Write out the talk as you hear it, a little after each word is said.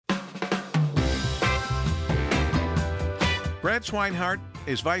Brad Swinehart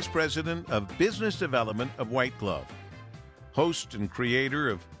is Vice President of Business Development of White Glove, host and creator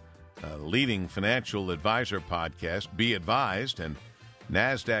of a leading financial advisor podcast, Be Advised, and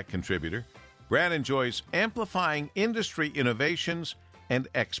NASDAQ contributor. Brad enjoys amplifying industry innovations and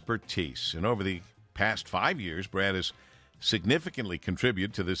expertise. And over the past 5 years, Brad has significantly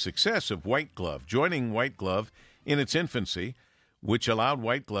contributed to the success of White Glove, joining White Glove in its infancy, which allowed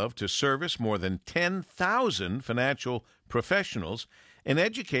White Glove to service more than 10,000 financial professionals and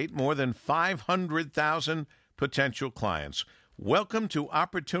educate more than 500,000 potential clients. Welcome to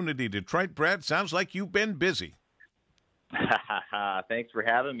Opportunity Detroit, Brad. Sounds like you've been busy. Thanks for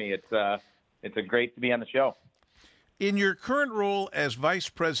having me. It's great to be on the show. In your current role as Vice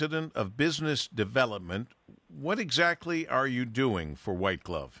President of Business Development, what exactly are you doing for White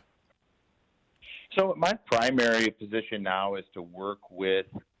Glove? So my primary position now is to work with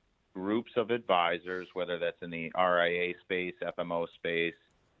groups of advisors, whether that's in the RIA space, FMO space,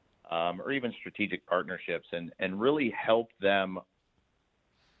 or even strategic partnerships, and really help them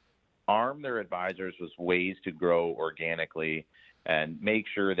arm their advisors with ways to grow organically and make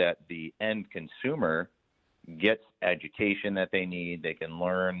sure that the end consumer gets education that they need. They can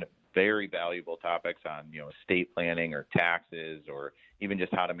learn very valuable topics on, estate planning or taxes or even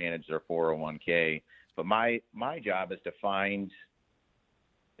just how to manage their 401k. But my job is to find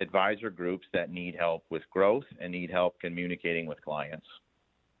advisor groups that need help with growth and need help communicating with clients.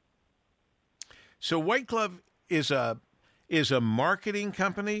 So White Glove is a marketing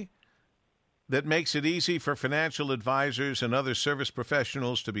company that makes it easy for financial advisors and other service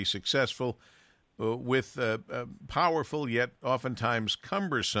professionals to be successful with powerful yet oftentimes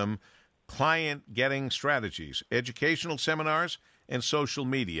cumbersome client-getting strategies. Educational seminars and social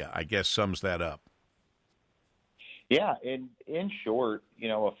media, I guess, sums that up. Yeah, in short,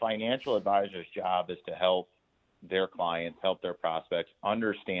 a financial advisor's job is to help their clients, help their prospects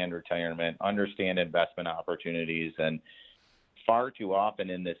understand retirement, understand investment opportunities, and far too often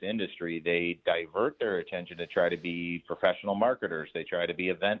in this industry, they divert their attention to try to be professional marketers. They try to be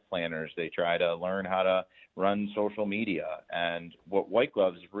event planners. They try to learn how to run social media. And what White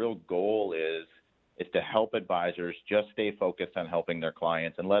Glove's real goal is to help advisors just stay focused on helping their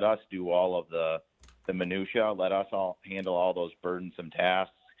clients and let us do all of the minutia, let us all handle all those burdensome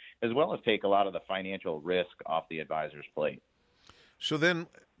tasks, as well as take a lot of the financial risk off the advisor's plate. So then,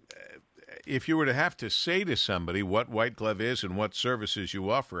 if you were to have to say to somebody what White Glove is and what services you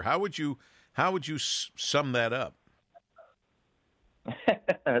offer, how would you sum that up?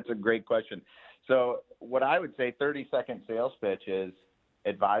 That's a great question. So what I would say, 30-second sales pitch is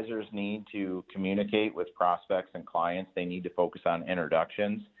advisors need to communicate with prospects and clients. They need to focus on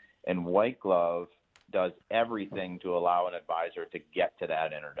introductions, and White Glove does everything to allow an advisor to get to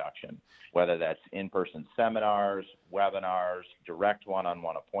that introduction, whether that's in-person seminars, webinars, direct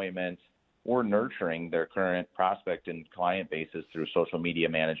one-on-one appointments, or nurturing their current prospect and client bases through social media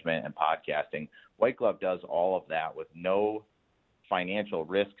management and podcasting. White Glove does all of that with no financial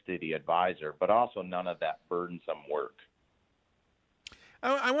risk to the advisor, but also none of that burdensome work.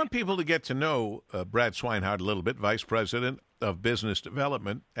 I want people to get to know Brad Swinehart a little bit, Vice President of Business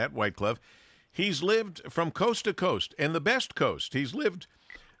Development at White Glove. He's lived from coast to coast, and the best coast. He's lived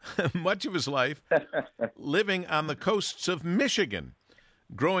much of his life living on the coasts of Michigan,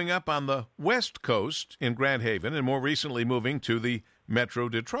 growing up on the West Coast in Grand Haven, and more recently moving to the Metro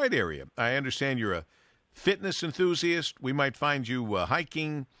Detroit area. I understand you're a fitness enthusiast. We might find you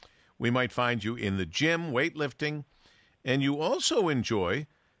hiking. We might find you in the gym, weightlifting. And you also enjoy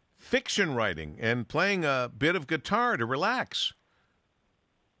fiction writing and playing a bit of guitar to relax.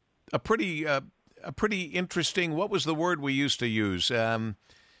 A pretty interesting, what was the word we used to use?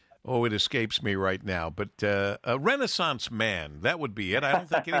 It escapes me right now. But a Renaissance man, that would be it. I don't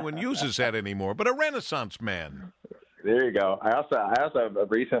think anyone uses that anymore, but a Renaissance man. There you go. I also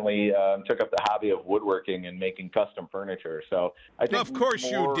recently took up the hobby of woodworking and making custom furniture. So I think of course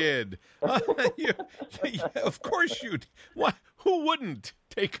you did. Of course you did. Why, who wouldn't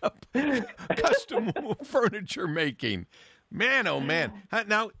take up custom furniture making? Man, oh man.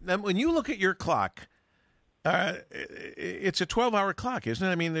 Now, when you look at your clock, it's a 12-hour clock, isn't it?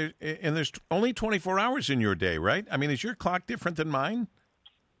 I mean, there's only 24 hours in your day, right? I mean, is your clock different than mine?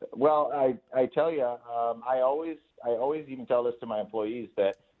 Well, I tell you, I always even tell this to my employees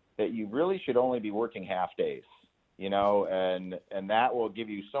that you really should only be working half days, and that will give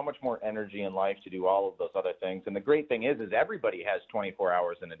you so much more energy in life to do all of those other things. And the great thing is everybody has 24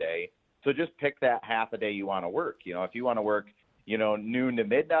 hours in a day. So just pick that half a day you want to work. If you want to work, noon to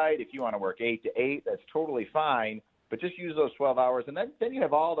midnight, if you want to work 8 to 8, that's totally fine. But just use those 12 hours, and then you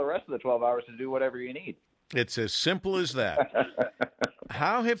have all the rest of the 12 hours to do whatever you need. It's as simple as that.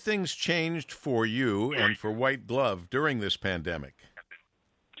 How have things changed for you and for White Glove during this pandemic?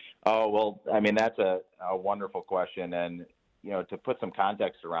 Oh, well, I mean, that's a wonderful question. And, to put some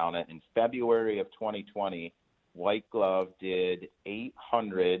context around it, in February of 2020, White Glove did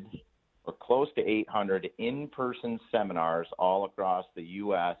 800 or close to 800 in-person seminars all across the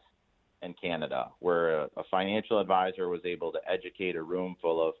U.S. and Canada, where a financial advisor was able to educate a room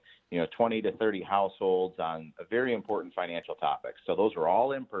full of 20 to 30 households on a very important financial topics. So those were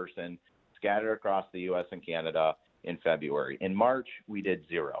all in person, scattered across the U.S. and Canada in February. In March, we did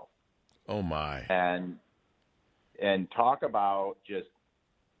 0. Oh my! And talk about just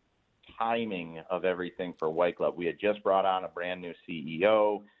timing of everything for White Glove. We had just brought on a brand new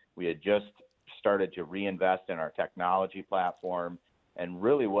CEO. We had just started to reinvest in our technology platform. And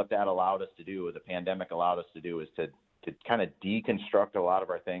really what that allowed us to do, or the pandemic allowed us to do, is to kind of deconstruct a lot of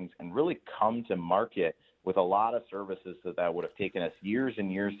our things and really come to market with a lot of services that would have taken us years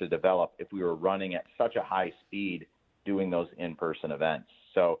and years to develop if we were running at such a high speed doing those in-person events.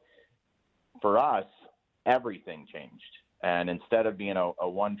 So for us, everything changed. And instead of being a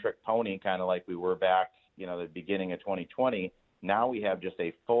one-trick pony, kind of like we were back, the beginning of 2020, now we have just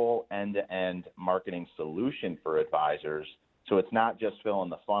a full end-to-end marketing solution for advisors. So it's not just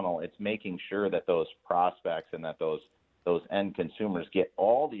filling the funnel, it's making sure that those prospects and that those end consumers get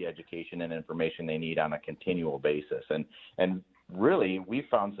all the education and information they need on a continual basis. And really, we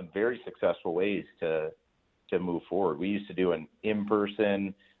found some very successful ways to move forward. We used to do an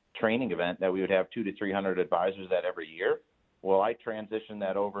in-person training event that we would have 200 to 300 advisors at every year. Well, I transitioned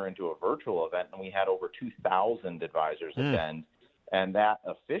that over into a virtual event, and we had over 2,000 advisors attend, and that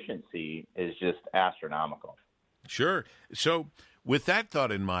efficiency is just astronomical. Sure. So with that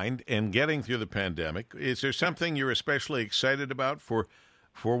thought in mind and getting through the pandemic, is there something you're especially excited about for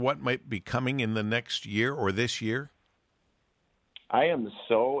what might be coming in the next year or this year? I am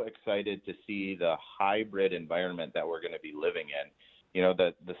so excited to see the hybrid environment that we're going to be living in.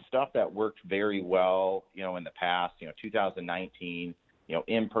 The stuff that worked very well, in the past, 2019,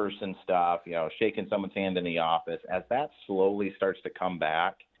 in-person stuff, shaking someone's hand in the office, as that slowly starts to come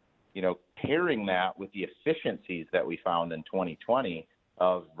back, pairing that with the efficiencies that we found in 2020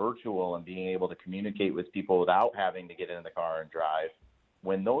 of virtual and being able to communicate with people without having to get in the car and drive,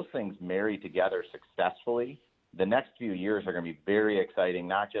 when those things marry together successfully, the next few years are going to be very exciting,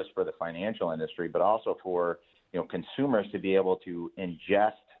 not just for the financial industry, but also for consumers to be able to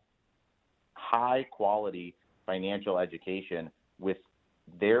ingest high quality financial education with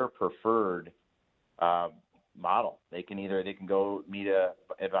their preferred model. They can go meet an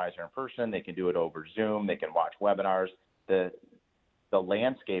advisor in person, they can do it over Zoom, they can watch webinars. The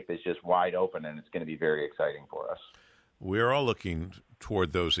landscape is just wide open, and it's going to be very exciting for us. We're all looking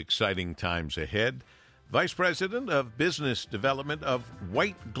toward those exciting times ahead. Vice President of Business Development of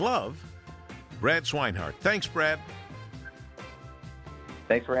White Glove, Brad Swinehart. Thanks, Brad.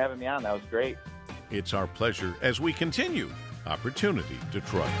 Thanks for having me on. That was great. It's our pleasure as we continue Opportunity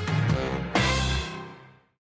Detroit.